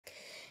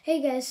Hey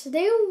guys,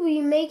 today we'll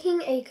be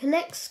making a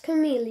Connects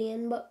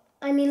chameleon,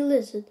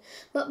 lizard.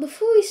 But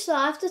before we start,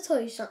 I have to tell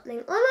you something.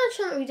 On our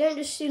channel, we don't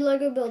just do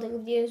Lego building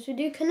videos. We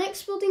do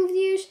Connects building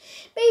videos,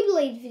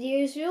 Beyblade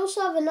videos. We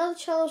also have another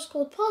channel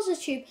called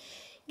Parsatube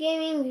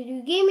Gaming. We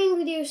do gaming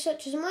videos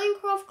such as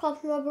Minecraft,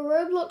 Carpet Rubber,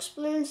 Roblox,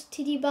 Bloons,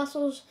 TD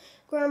Battles,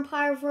 Grand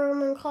Pyro,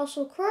 and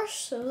Castle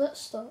Crush. So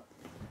let's start.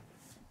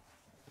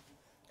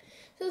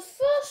 So the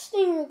first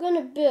thing we're going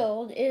to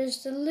build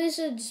is the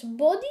lizard's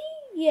body.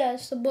 Yeah,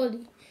 it's the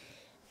body.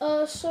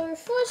 So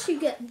first you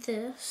get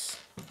this,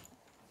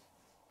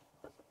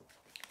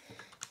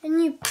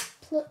 and you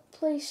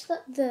place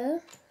that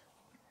there,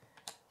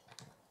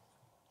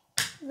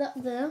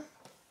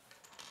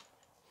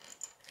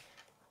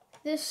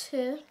 this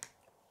here,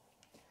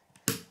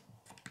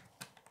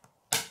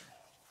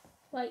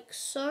 like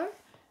so,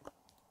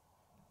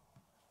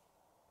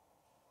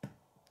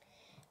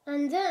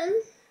 and then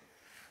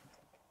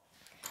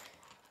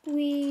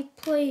we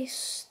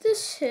place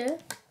this here,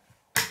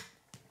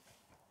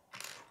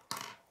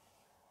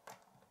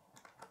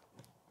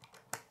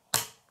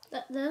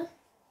 that there,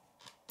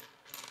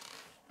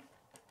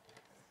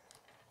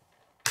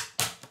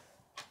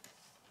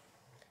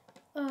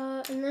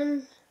 and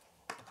then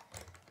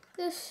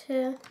this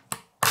here,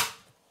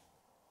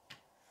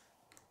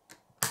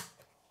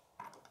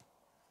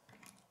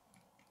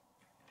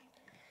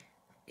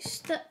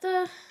 that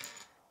there,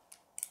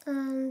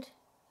 and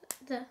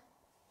there.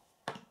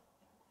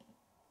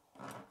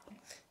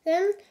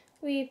 Then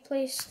we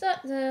place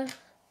that there,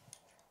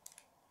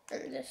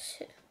 and this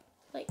here,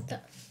 like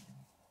that.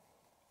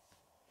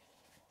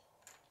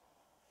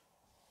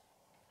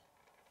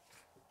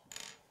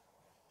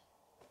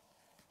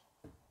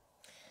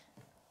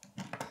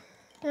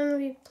 Then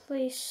we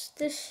place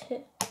this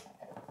here.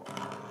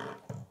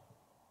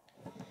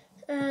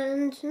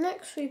 And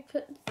next we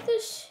put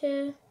this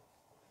here.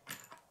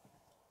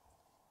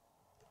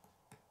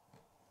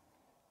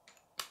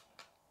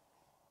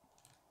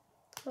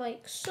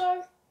 Like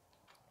so.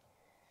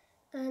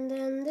 And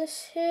then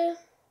this here.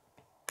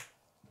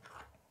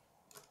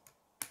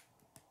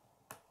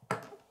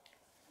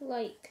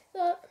 Like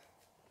that.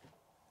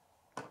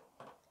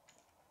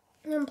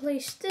 And then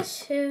place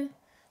this here.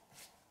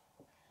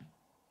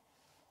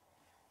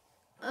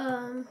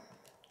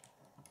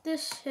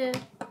 This here,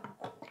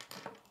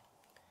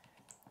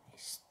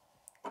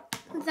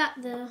 that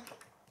there,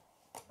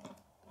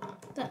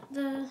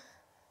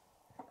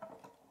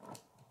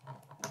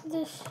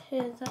 this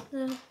here, that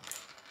there,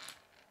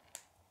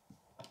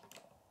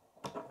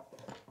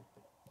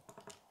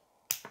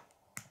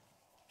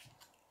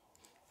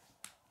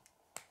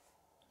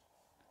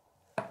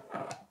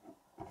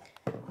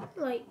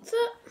 like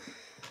that.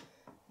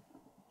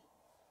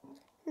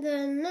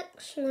 Then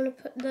next we're going to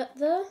put that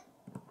there.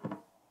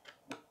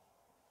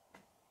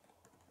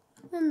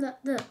 And that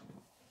there.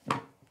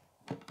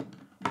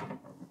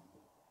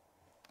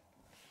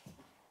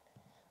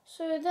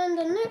 So then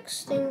the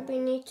next thing we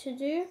need to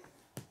do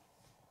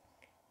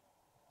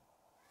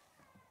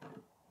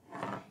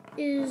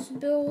is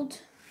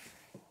build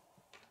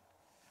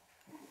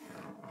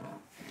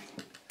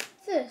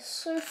this.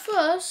 So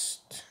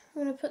first,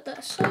 I'm going to put that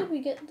aside, we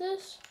get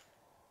this.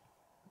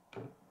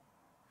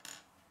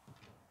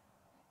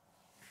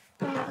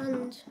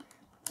 And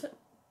put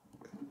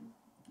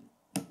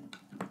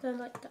them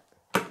like that.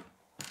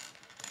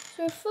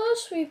 So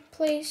first we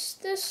place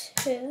this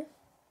here.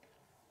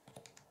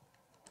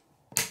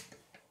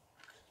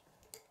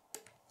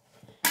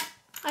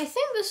 I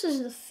think this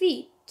is the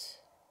feet.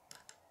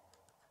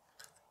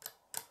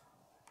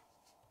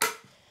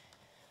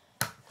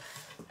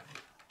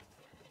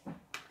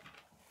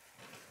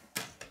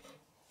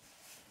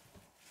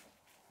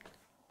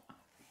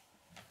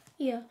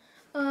 Yeah.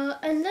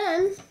 And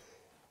then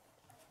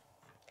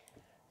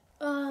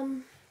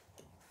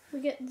we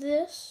get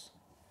this.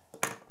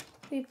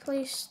 We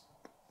place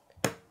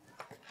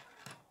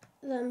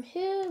them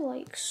here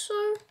like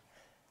so,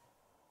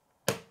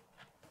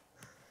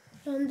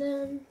 and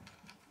then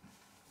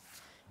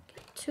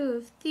get two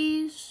of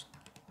these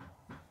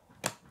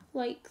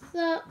like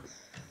that.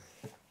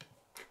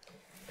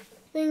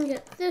 Then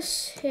get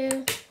this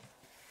here,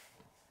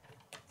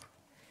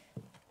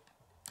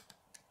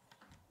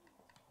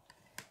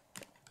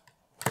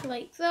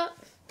 like that.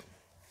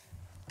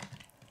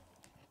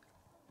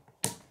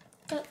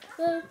 That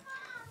there.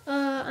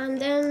 And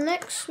then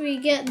next we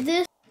get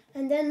this,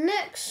 and then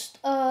next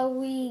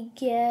we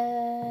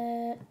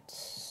get,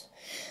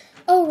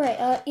 oh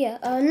right,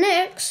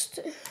 next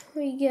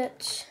we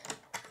get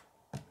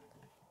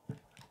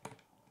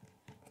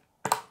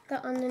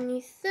that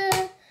underneath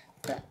there,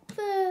 that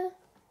there,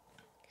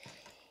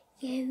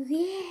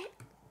 yeah,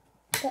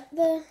 that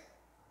there,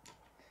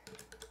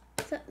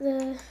 that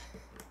there,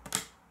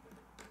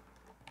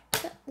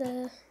 that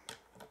there,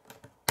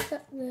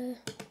 that there.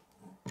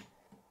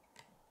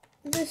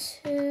 This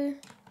here,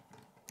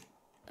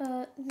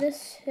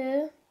 this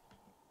here,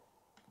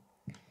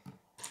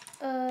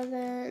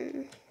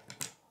 then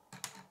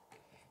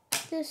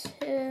this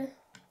here,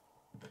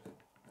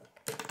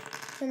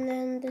 and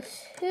then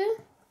this here,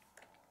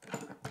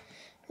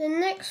 Then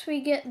next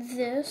we get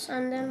this,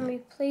 and then we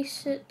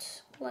place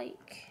it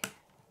like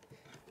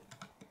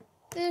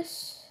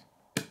this.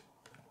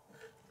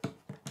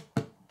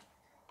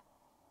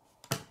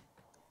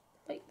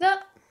 Like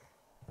that.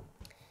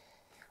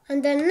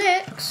 And then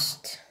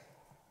next,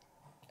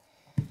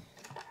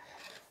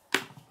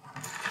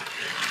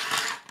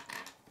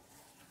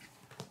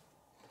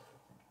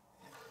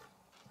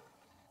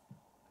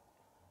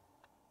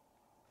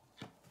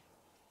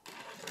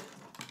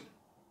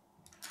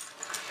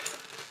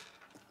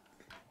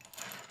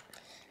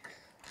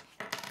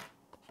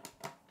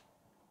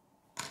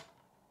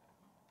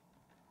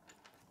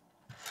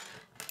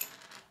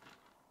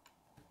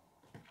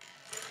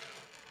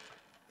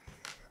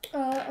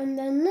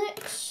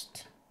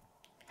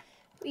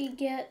 we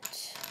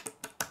get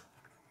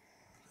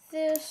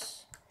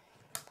this,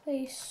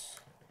 place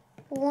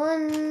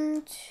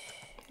 1,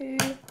 2,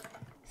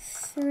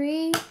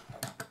 3,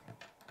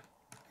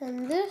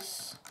 and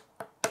this.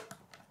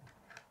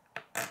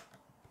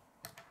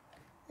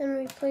 Then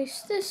we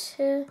place this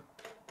here.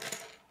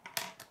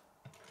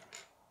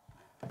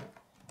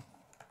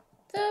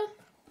 There.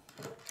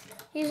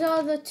 These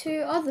are the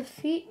 2 other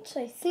feet.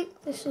 I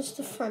think this is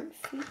the front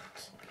feet.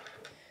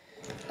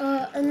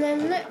 And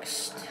then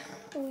next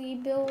we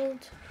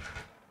build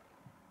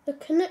the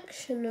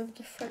connection of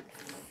the front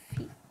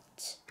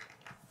feet.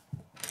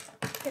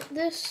 Get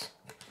this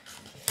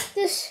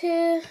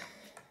here,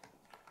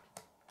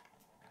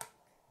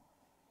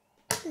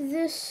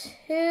 this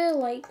here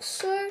like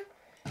so.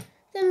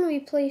 Then we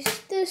place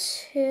this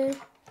here,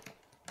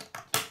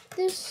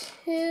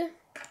 that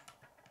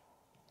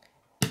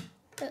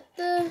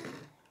there,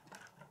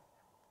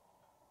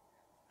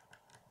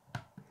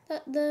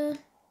 that there, that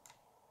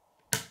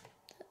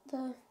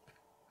there.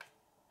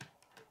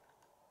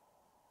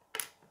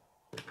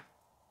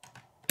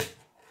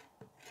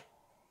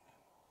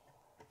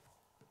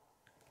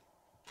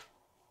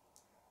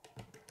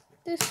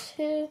 This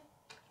here,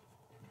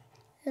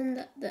 and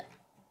that there.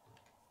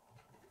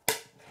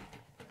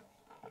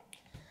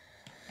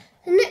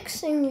 The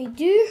next thing we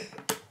do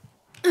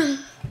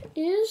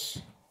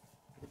is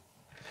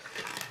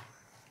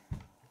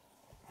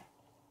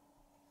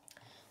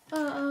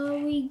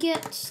we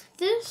get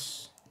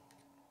this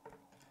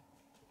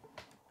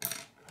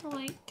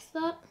like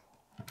that.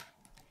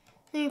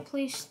 Then we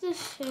place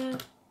this here.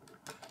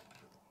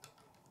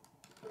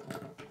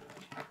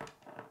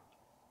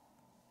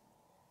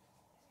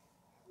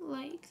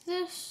 Like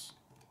this.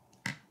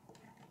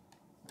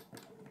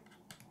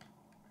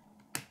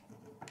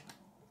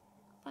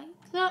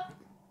 Like that.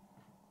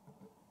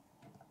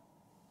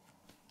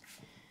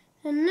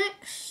 And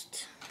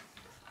next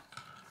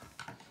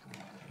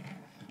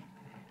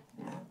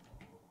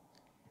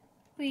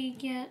we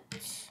get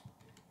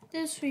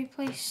this, we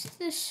place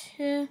this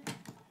here,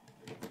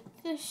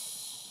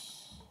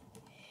 this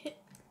here.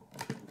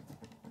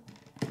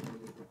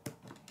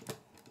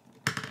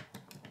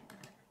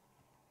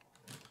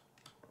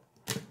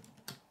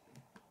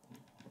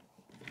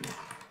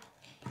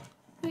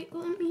 Wait,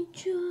 let me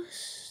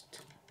just...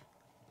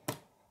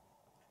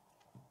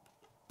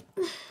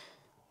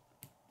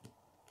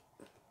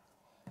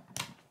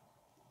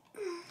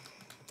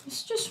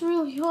 It's just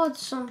really hard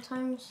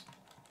sometimes.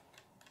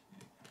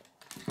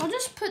 I'll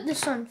just put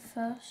this on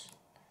first.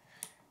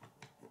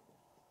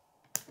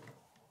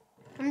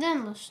 And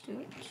then let's do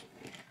it.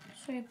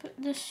 So you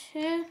put this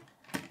here,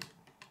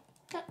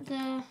 that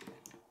there,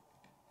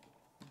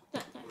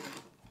 that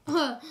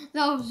there.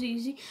 That was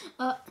easy.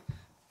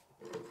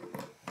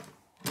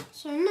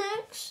 So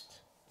next,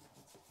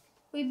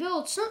 we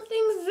build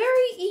something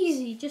very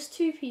easy, just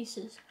 2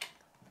 pieces.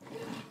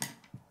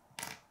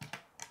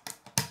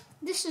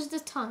 This is the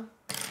tongue.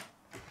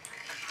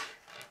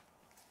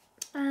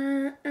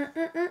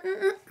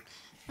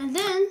 And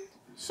then,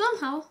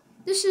 somehow,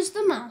 this is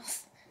the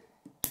mouth.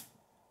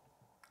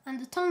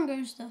 And the tongue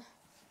goes there.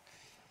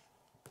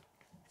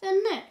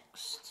 Then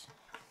next,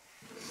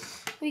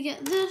 we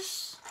get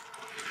this.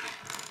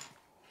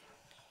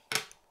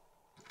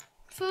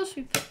 First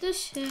we put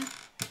this here.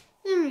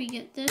 Then we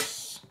get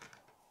this.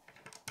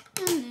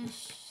 And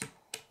this.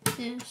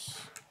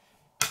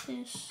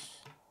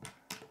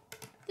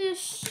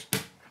 This.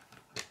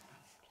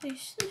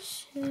 Place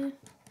this here.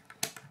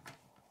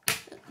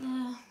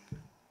 There.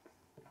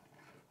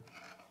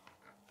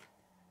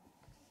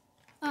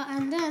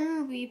 And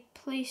then we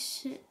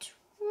place it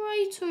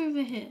right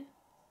over here.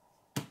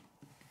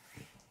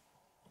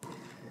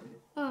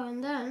 Oh,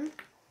 and then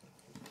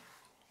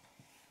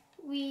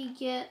we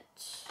get,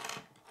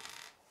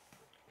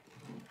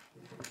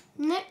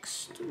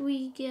 next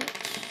we get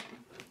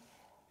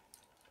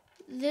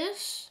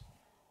this.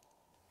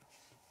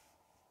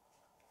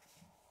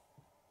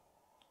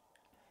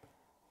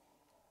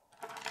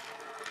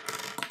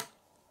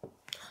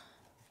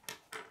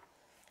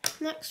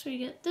 Next we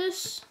get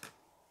this.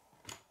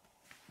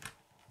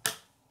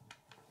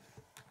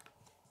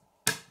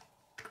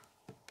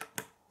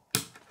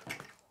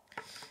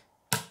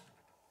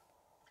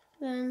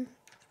 Then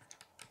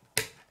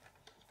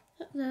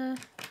there.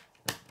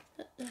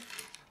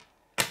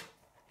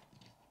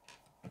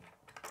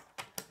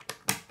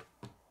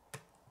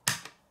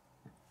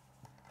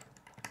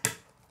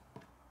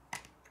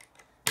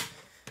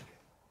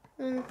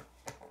 and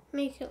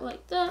make it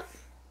like that.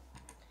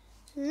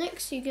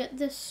 Next you get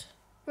this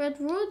red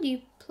rod,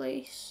 you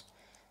place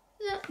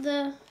that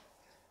there,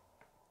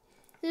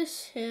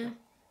 this here,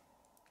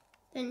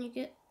 then you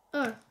get,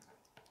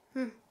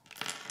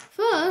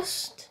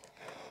 first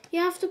you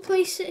have to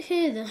place it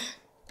here then.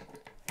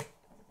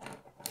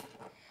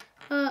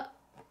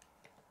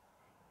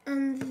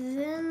 And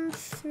then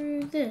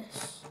through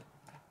this,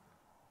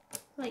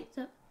 like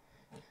that.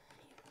 You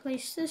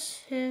place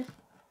this here,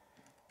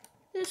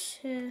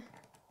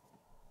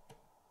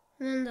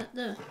 and then that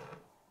there.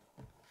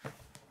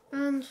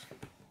 And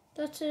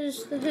that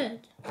is the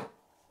head.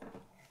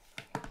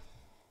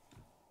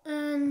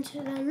 And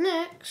then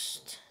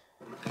next,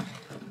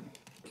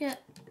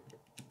 get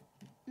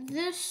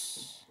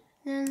this,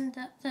 then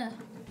that there.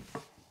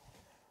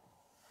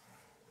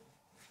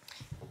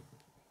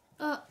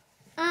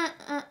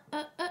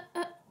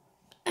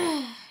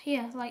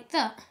 Yeah, like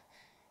that.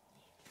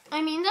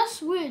 I mean,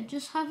 that's weird,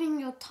 just having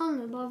your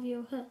tongue above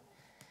your head.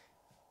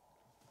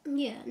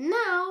 Yeah,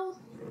 now,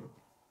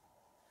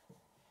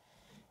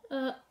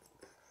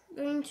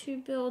 going to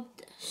build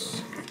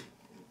this.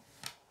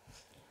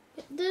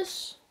 Get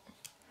this.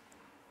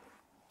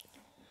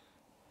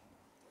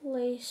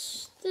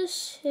 Place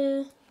this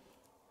here.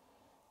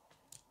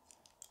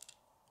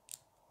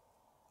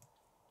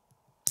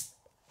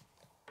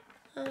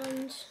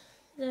 And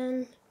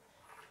then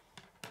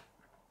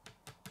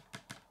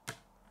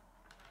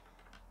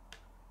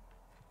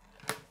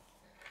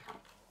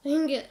you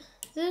can get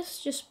this,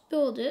 just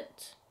build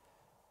it.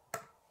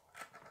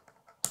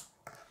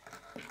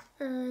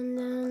 And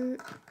then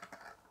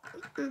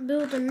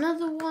build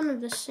another one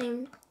of the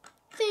same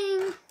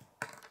thing.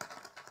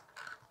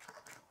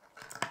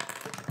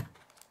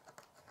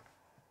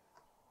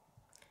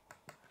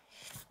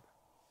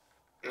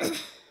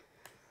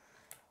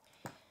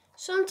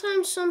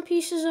 Sometimes some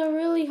pieces are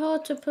really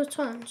hard to put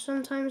on.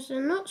 Sometimes they're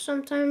not.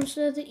 Sometimes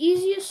they're the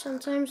easiest.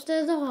 Sometimes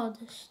they're the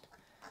hardest.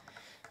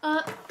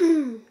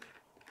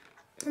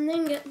 And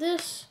then get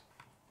this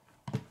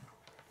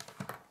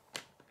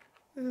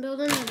and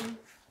build another one.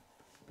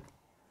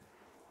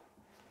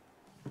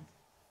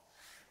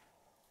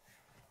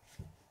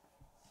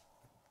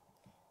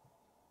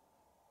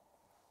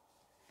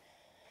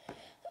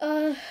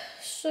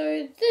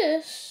 So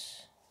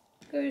this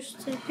goes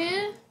to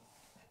here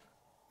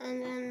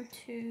and then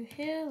to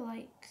here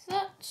like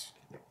that.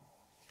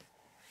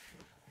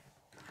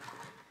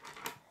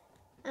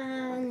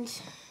 And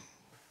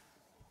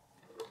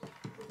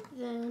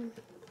then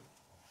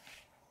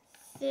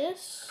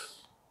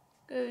this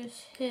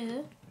goes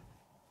here.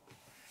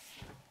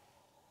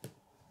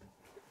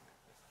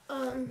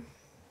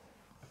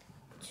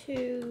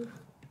 To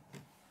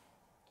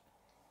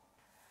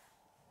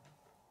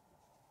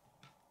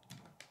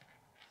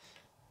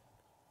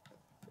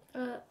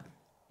I'm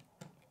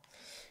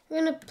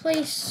gonna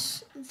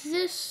place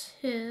this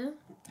here.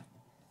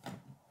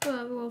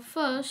 Well,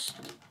 first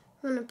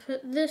I'm gonna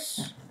put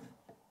this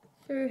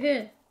through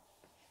here,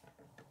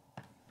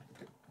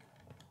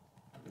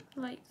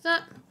 like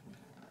that,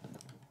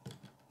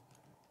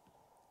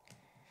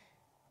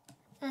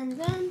 and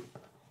then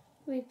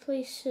we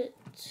place it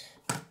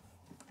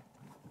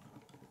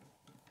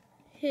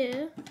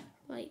here,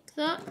 like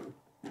that.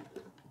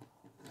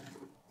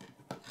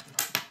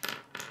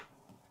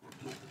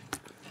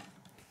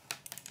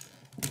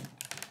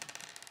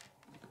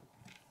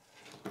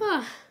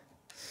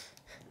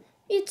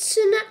 It's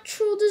a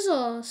natural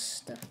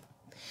disaster.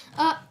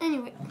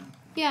 Anyway,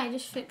 yeah, I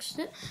just fixed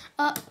it.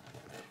 I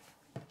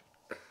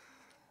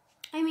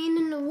mean,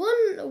 in the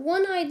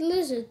one-eyed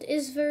lizard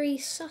is very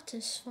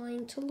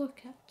satisfying to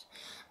look at.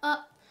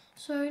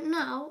 So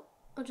now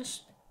I'll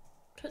just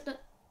put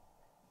that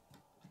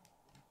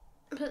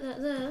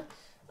there.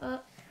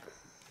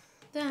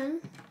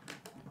 Then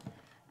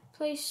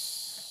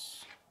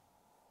place.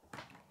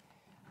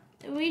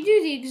 We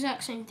do the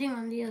exact same thing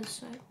on the other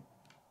side.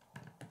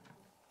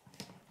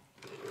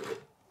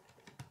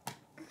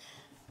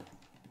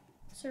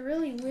 It's a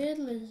really weird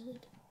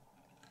lizard.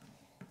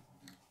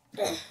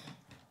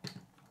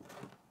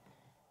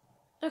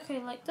 Okay,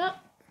 like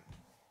that.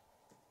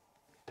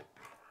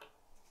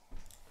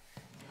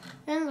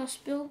 And let's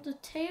build the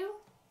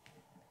tail.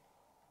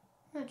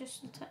 No,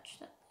 just attach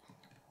that.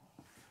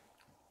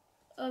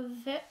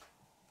 Of it.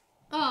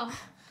 Oh.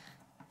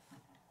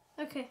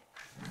 Okay.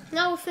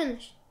 Now we're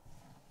finished.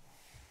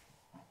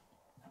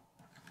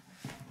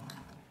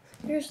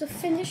 Here's the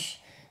finish.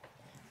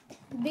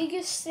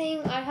 Biggest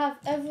thing I have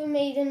ever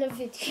made in a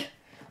video.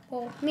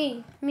 Well,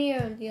 me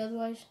only,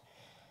 otherwise.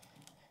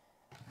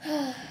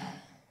 Yeah.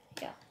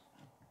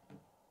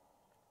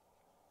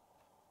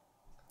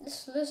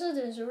 This lizard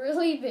is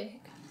really big.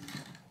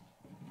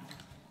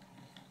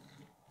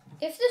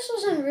 If this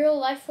was in real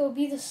life, it would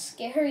be the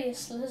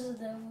scariest lizard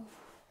ever.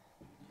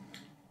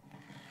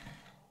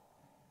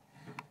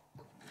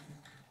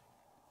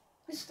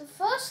 It's the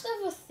first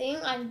ever thing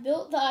I've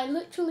built that I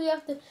literally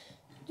have to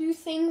do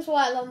things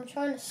while I'm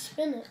trying to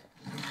spin it.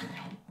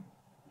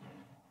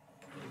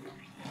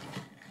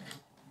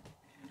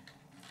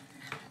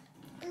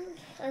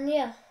 And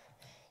yeah,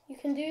 you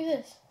can do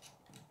this.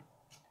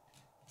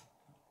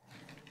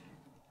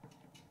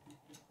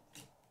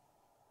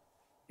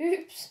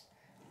 Oops.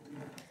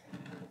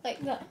 Like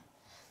that.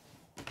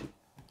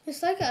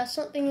 It's like it has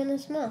something in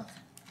its mouth.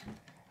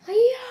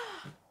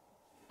 Hiya!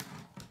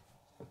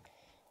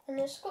 And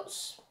it's got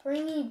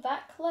springy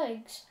back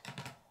legs.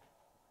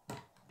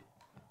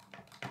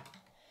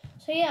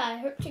 So yeah, I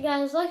hope you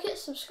guys like it.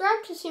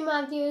 Subscribe to see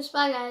my videos.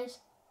 Bye guys.